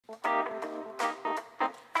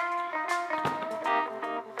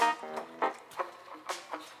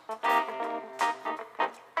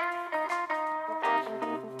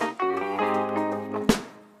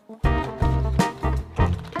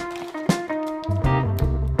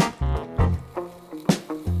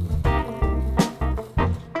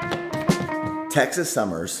Texas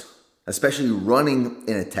summers, especially running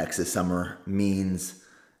in a Texas summer, means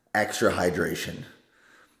extra hydration.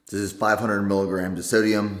 This is 500 milligrams of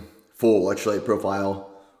sodium, full electrolyte profile,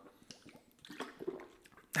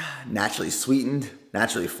 naturally sweetened,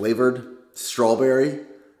 naturally flavored, strawberry,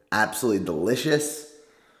 absolutely delicious.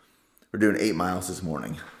 We're doing 8 miles this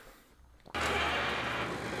morning.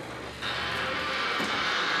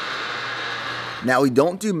 Now, we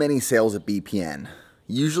don't do many sales at BPN.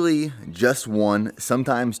 Usually just one,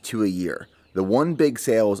 sometimes two a year. The one big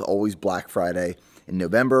sale is always Black Friday in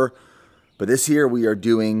November, but this year we are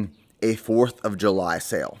doing a 4th of July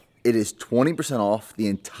sale. It is 20% off the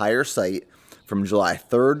entire site from July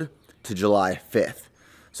 3rd to July 5th.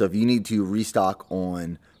 So if you need to restock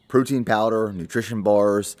on protein powder, nutrition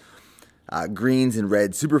bars, greens and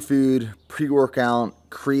red superfood, pre-workout,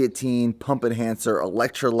 creatine, pump enhancer,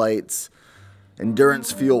 electrolytes,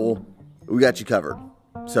 endurance fuel, we got you covered.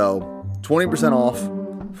 So 20% off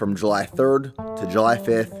from July 3rd to July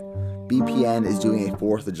 5th. BPN is doing a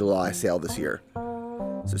 4th of July sale this year.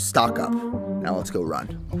 So stock up. Now let's go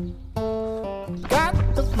run. Got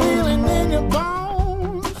the feeling in your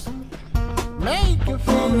bones, make you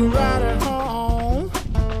feel right at home.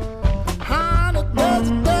 Honey,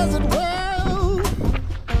 does it well,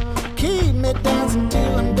 keep me dancing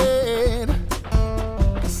till I'm dead.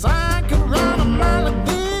 'Cause I could run a mile of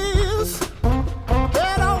this,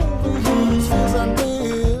 that overheat feels like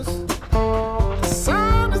this. The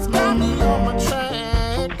sun has got me on my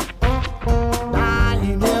track, I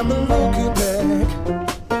ain't never looking back.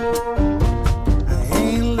 I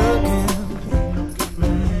ain't looking back.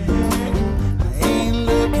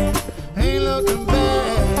 I ain't looking back.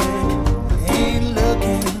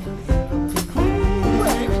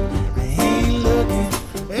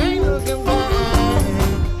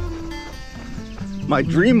 My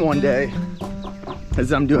dream one day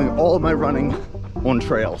is I'm doing all of my running on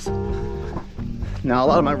trails. Now, a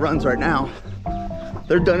lot of my runs right now,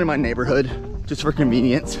 they're done in my neighborhood just for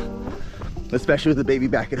convenience, especially with the baby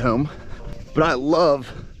back at home. But I love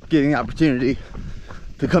getting the opportunity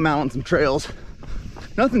to come out on some trails.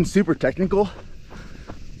 Nothing super technical,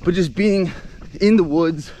 but just being in the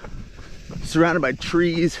woods, surrounded by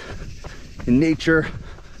trees and nature.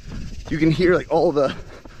 You can hear like all the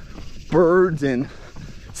birds and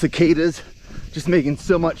cicadas just making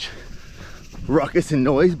so much ruckus and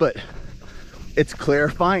noise, but it's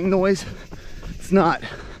clarifying noise. It's not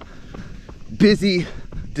busy,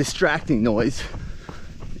 distracting noise.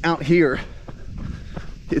 Out here,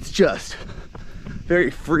 it's just very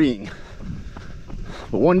freeing.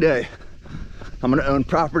 But one day, I'm gonna own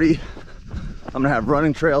property, I'm gonna have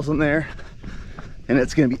running trails in there, and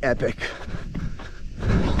it's gonna be epic.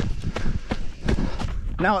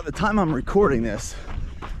 Now, at the time I'm recording this,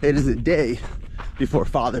 it is a day before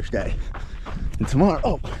Father's Day. And tomorrow,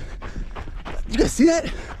 oh, you guys see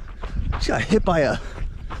that? She got hit by a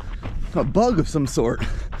bug of some sort.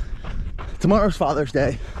 Tomorrow's Father's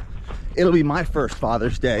Day. It'll be my first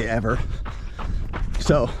Father's Day ever.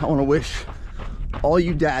 So I wanna wish all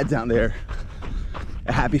you dads out there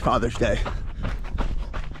a happy Father's Day.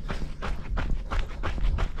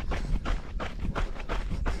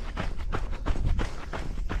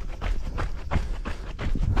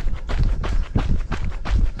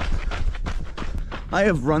 I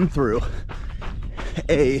have run through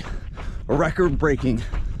a record-breaking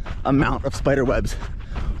amount of spider webs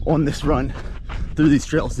on this run through these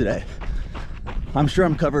trails today. I'm sure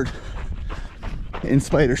I'm covered in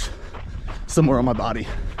spiders somewhere on my body,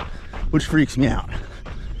 which freaks me out.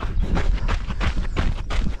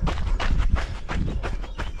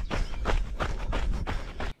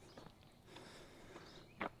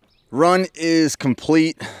 Run is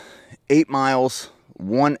complete. 8 miles,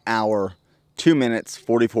 1 hour, 2 minutes,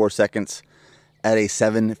 44 seconds at a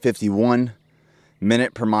 7:51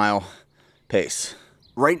 minute per mile pace.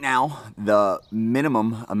 Right now, the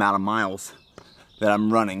minimum amount of miles that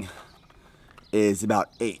I'm running is about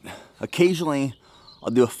 8. Occasionally,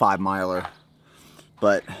 I'll do a 5-miler,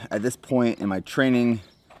 but at this point in my training,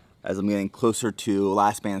 as I'm getting closer to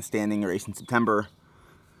Last Man Standing race in September,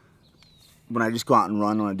 when I just go out and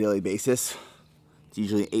run on a daily basis, it's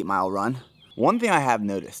usually an 8-mile run. One thing I have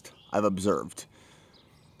noticed, I've observed,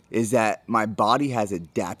 is that my body has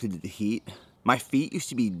adapted to the heat. My feet used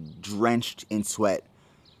to be drenched in sweat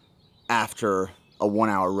after a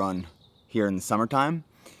 1-hour run here in the summertime,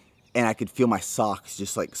 and I could feel my socks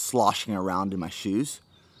just like sloshing around in my shoes.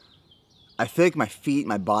 I feel like my feet,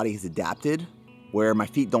 my body has adapted where my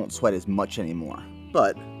feet don't sweat as much anymore.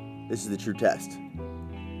 But this is the true test.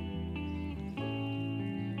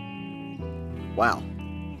 Wow,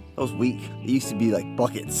 that was weak. It used to be like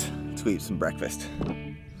buckets. Let's go eat some breakfast.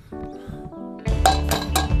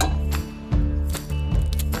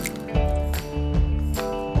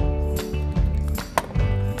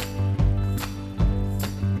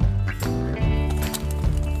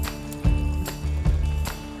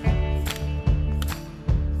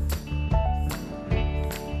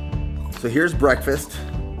 So here's breakfast.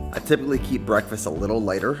 I typically keep breakfast a little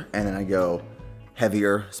lighter and then I go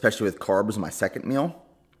heavier, especially with carbs in my second meal.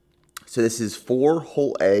 So this is 4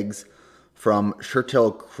 whole eggs from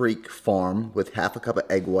Chertel Creek Farm with half a cup of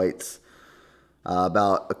egg whites,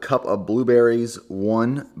 about a cup of blueberries,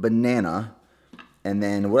 1 banana, and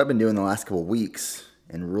then what I've been doing the last couple of weeks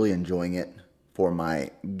and really enjoying it for my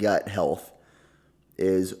gut health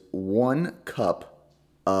is 1 cup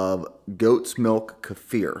of goat's milk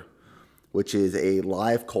kefir, which is a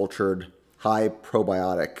live cultured high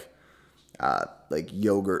probiotic like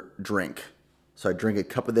yogurt drink. So I drink a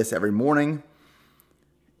cup of this every morning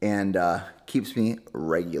and keeps me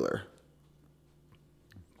regular.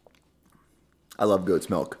 I love goat's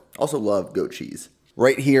milk. Also love goat cheese.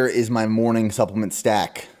 Right here is my morning supplement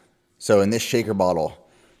stack. So in this shaker bottle,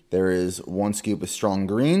 there is 1 scoop of strong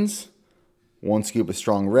greens, 1 scoop of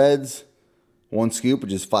strong reds, 1 scoop,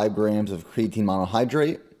 which is 5 grams of creatine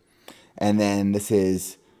monohydrate. And then this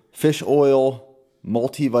is fish oil,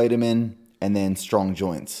 multivitamin, and then strong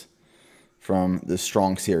joints from the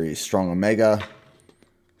strong series, strong omega,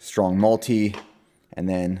 strong multi, and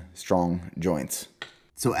then strong joints.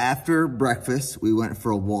 So after breakfast, we went for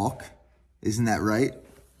a walk. Isn't that right?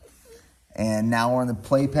 And now we're in the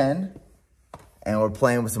playpen and we're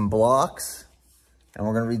playing with some blocks and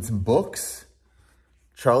we're gonna read some books.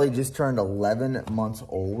 Charlie just turned 11 months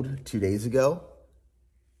old 2 days ago.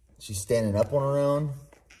 She's standing up on her own.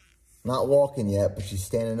 Not walking yet, but she's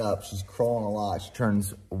standing up. She's crawling a lot. She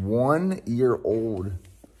turns 1 year old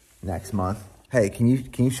next month. Hey, can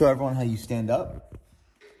you show everyone how you stand up?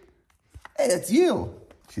 Hey, that's you.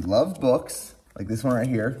 She loves books, like this one right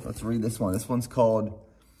here. Let's read this one. This one's called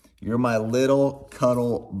You're My Little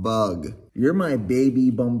Cuddle Bug. You're my baby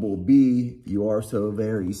bumblebee. You are so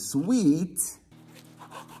very sweet.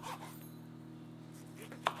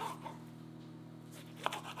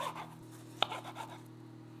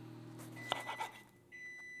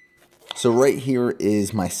 So right here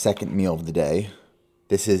is my second meal of the day.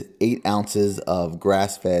 This is 8 ounces of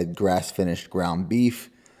grass-fed, grass-finished ground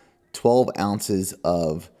beef, 12 ounces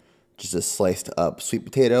of just a sliced up sweet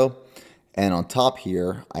potato, and on top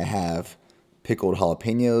here I have pickled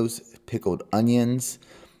jalapenos, pickled onions,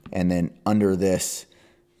 and then under this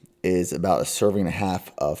is about a serving and a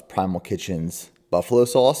half of Primal Kitchen's buffalo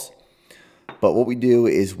sauce. But what we do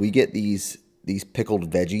is we get these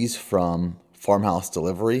pickled veggies from Farmhouse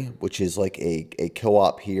Delivery, which is like a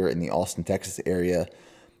co-op here in the Austin, Texas area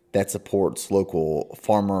that supports local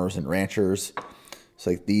farmers and ranchers.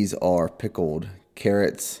 So like these are pickled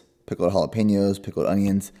carrots, pickled jalapenos, pickled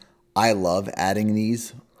onions. I love adding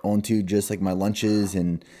these onto just like my lunches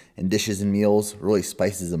and dishes and meals. Really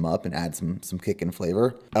spices them up and adds some kick and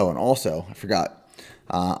flavor. Oh, and also, I forgot,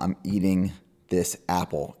 I'm eating this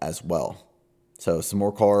apple as well. So some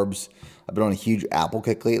more carbs. I've been on a huge apple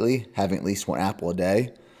kick lately, having at least 1 apple a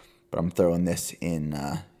day, but I'm throwing this in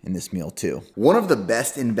this meal too. One of the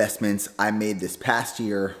best investments I made this past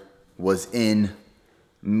year was in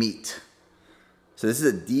meat. So this is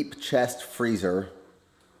a deep chest freezer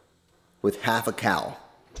with half a cow.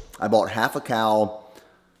 I bought half a cow.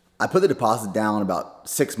 I put the deposit down about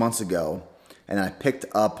 6 months ago, and I picked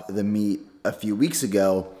up the meat a few weeks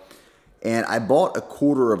ago, and I bought a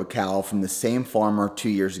quarter of a cow from the same farmer 2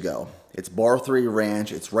 years ago. It's Bar 3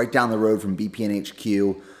 Ranch. It's right down the road from BPN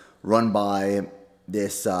HQ, run by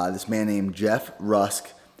this man named Jeff Rusk.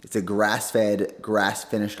 It's a grass-fed,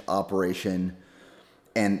 grass-finished operation,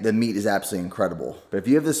 and the meat is absolutely incredible. But if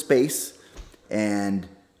you have the space and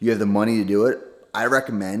you have the money to do it, I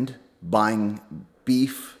recommend buying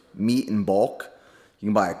beef meat in bulk. You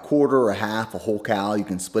can buy a quarter, a half, a whole cow. You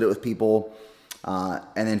can split it with people,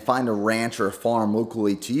 and then find a ranch or a farm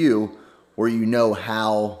locally to you where you know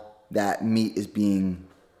how that meat is being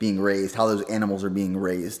raised, how those animals are being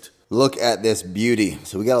raised. Look at this beauty.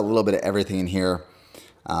 So we got a little bit of everything in here.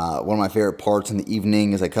 One of my favorite parts in the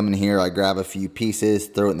evening is I come in here, I grab a few pieces,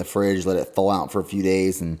 throw it in the fridge, let it thaw out for a few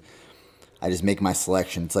days, and I just make my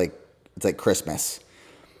selection. It's like Christmas.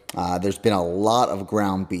 There's been a lot of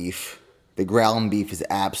ground beef. The ground beef is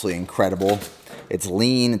absolutely incredible. It's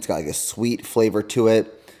lean, it's got like a sweet flavor to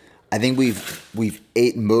it. I think we've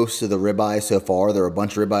ate most of the ribeyes so far. There were a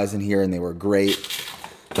bunch of ribeyes in here and they were great.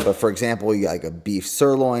 But for example, you got like a beef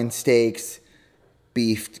sirloin steaks,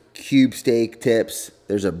 beef cube steak tips.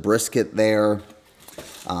 There's a brisket there.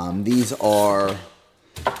 These are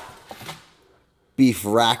beef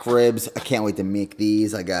rack ribs. I can't wait to make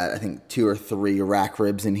these. I got, I think, 2 or 3 rack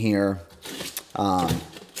ribs in here.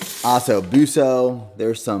 Also, buso.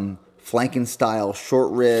 There's some flanken style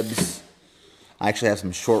short ribs. I actually have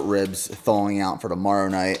some short ribs thawing out for tomorrow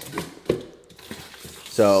night.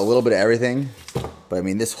 So a little bit of everything. But I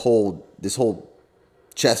mean, this whole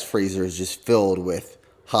chest freezer is just filled with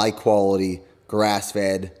high quality,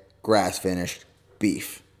 grass-fed, grass-finished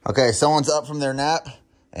beef. Okay, someone's up from their nap,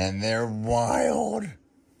 and they're wild.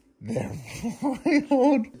 They're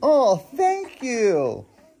wild. Oh, thank you.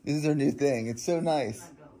 This is their new thing. It's so nice.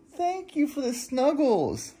 Thank you for the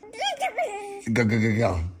snuggles. Go, go, go,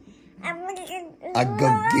 go. I go, go.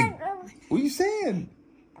 What are you saying?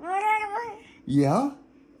 Yeah?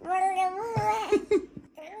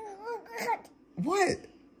 What?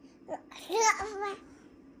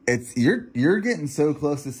 It's you're getting so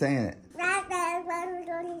close to saying it.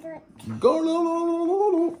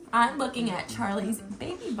 Go. I'm looking at Charlie's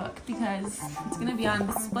baby book because it's going to be on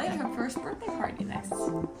display at her first birthday party next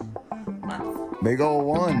month. Big ol'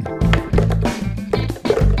 one.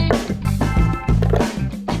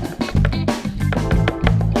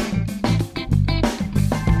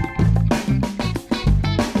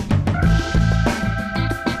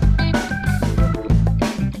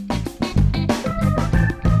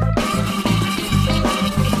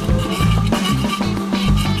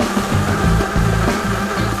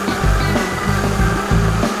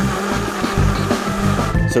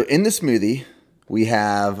 So in the smoothie, we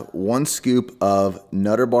have 1 scoop of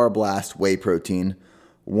Nutter Bar Blast whey protein,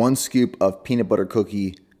 1 scoop of peanut butter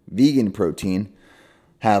cookie vegan protein,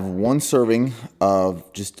 have 1 serving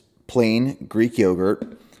of just plain Greek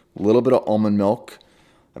yogurt, a little bit of almond milk,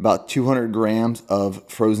 about 200 grams of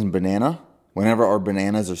frozen banana. Whenever our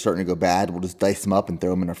bananas are starting to go bad, we'll just dice them up and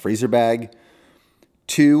throw them in a freezer bag.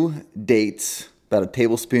 2 dates, about a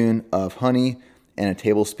tablespoon of honey, and a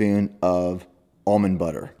tablespoon of almond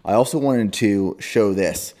butter. I also wanted to show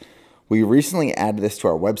this. We recently added this to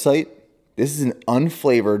our website. This is an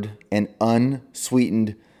unflavored and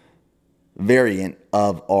unsweetened variant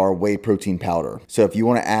of our whey protein powder. So if you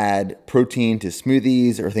want to add protein to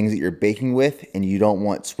smoothies or things that you're baking with and you don't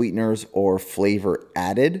want sweeteners or flavor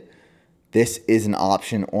added, this is an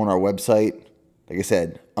option on our website. Like I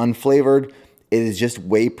said, unflavored. It is just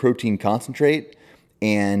whey protein concentrate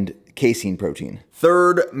and casein protein.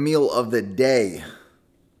 Third meal of the day.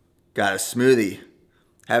 Got a smoothie.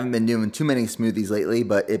 Haven't been doing too many smoothies lately,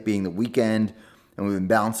 but it being the weekend and we've been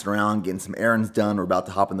bouncing around, getting some errands done. We're about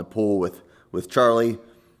to hop in the pool with Charlie,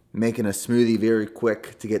 making a smoothie very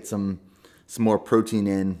quick to get some more protein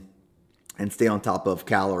in and stay on top of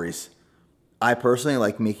calories. I personally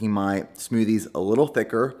like making my smoothies a little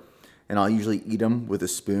thicker, and I'll usually eat them with a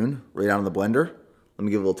spoon right out of the blender. Let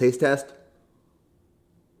me give a little taste test.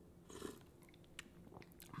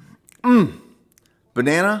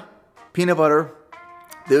 Banana, peanut butter,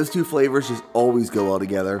 those 2 flavors just always go well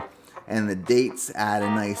together. And the dates add a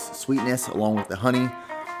nice sweetness along with the honey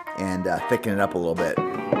and thicken it up a little bit.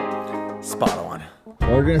 Spot on.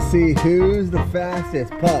 We're gonna see who's the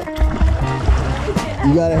fastest pup.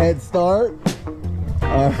 You got a head start?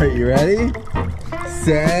 All right, you ready?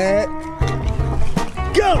 Set,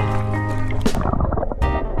 go!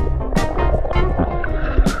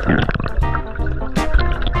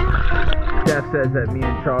 Jeff says that me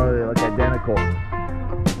and Charlie look identical.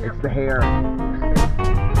 It's the hair.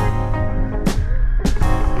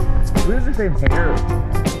 We have the same hair.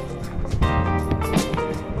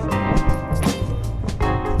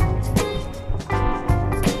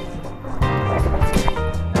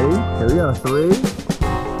 Ready? Here we go. 3,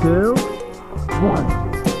 2, 1.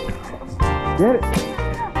 Get it.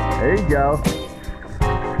 There you go.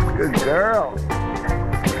 Good girl.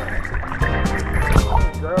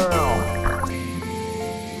 Good girl.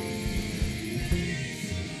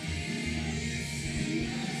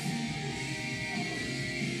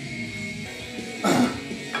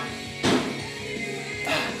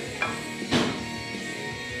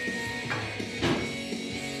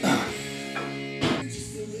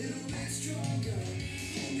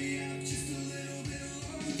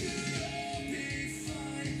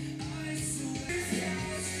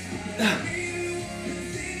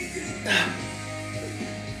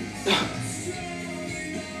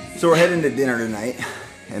 So we're heading to dinner tonight,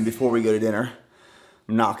 and before we go to dinner,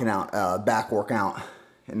 I'm knocking out a back workout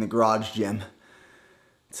in the garage gym.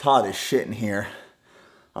 It's hot as shit in here.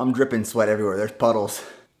 I'm dripping sweat everywhere. There's puddles.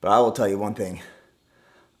 But I will tell you one thing.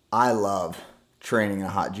 I love training in a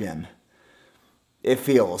hot gym. It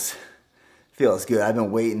feels good. I've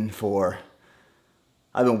been waiting for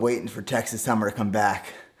I've been waiting for Texas summer to come back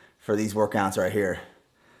for these workouts right here.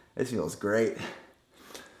 This feels great.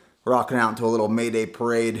 Rocking out into a little May Day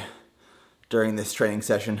parade during this training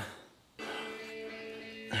session.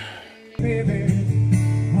 Baby,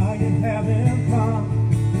 are you having fun?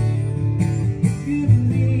 If you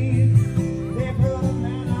believe they put a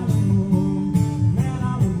man on the moon, man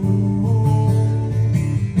on the moon.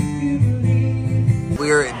 If you believe.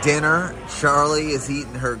 We're at dinner. Charlie is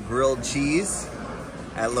eating her grilled cheese.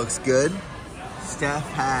 That looks good. Steph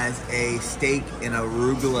has a steak and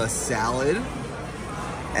arugula salad.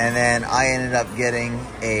 And then I ended up getting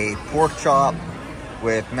a pork chop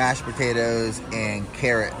with mashed potatoes and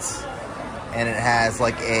carrots. And it has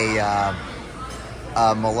like a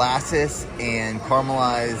molasses and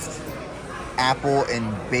caramelized apple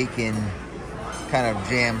and bacon kind of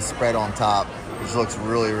jam spread on top, which looks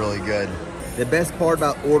really, really good. The best part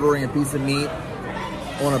about ordering a piece of meat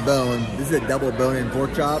on a bone, this is a double bone-in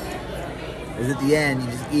pork chop, is at the end,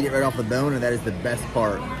 you just eat it right off the bone, and that is the best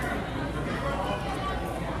part.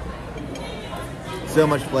 So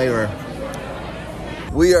much flavor.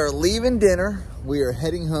 We are leaving dinner. We are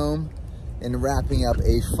heading home and wrapping up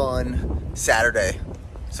a fun Saturday.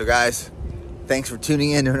 So guys, thanks for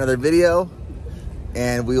tuning in to another video,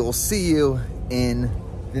 and we will see you in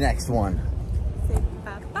the next one. Say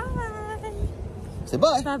bye-bye. Say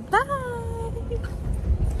bye. Bye-bye.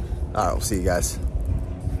 All right, we'll see you guys.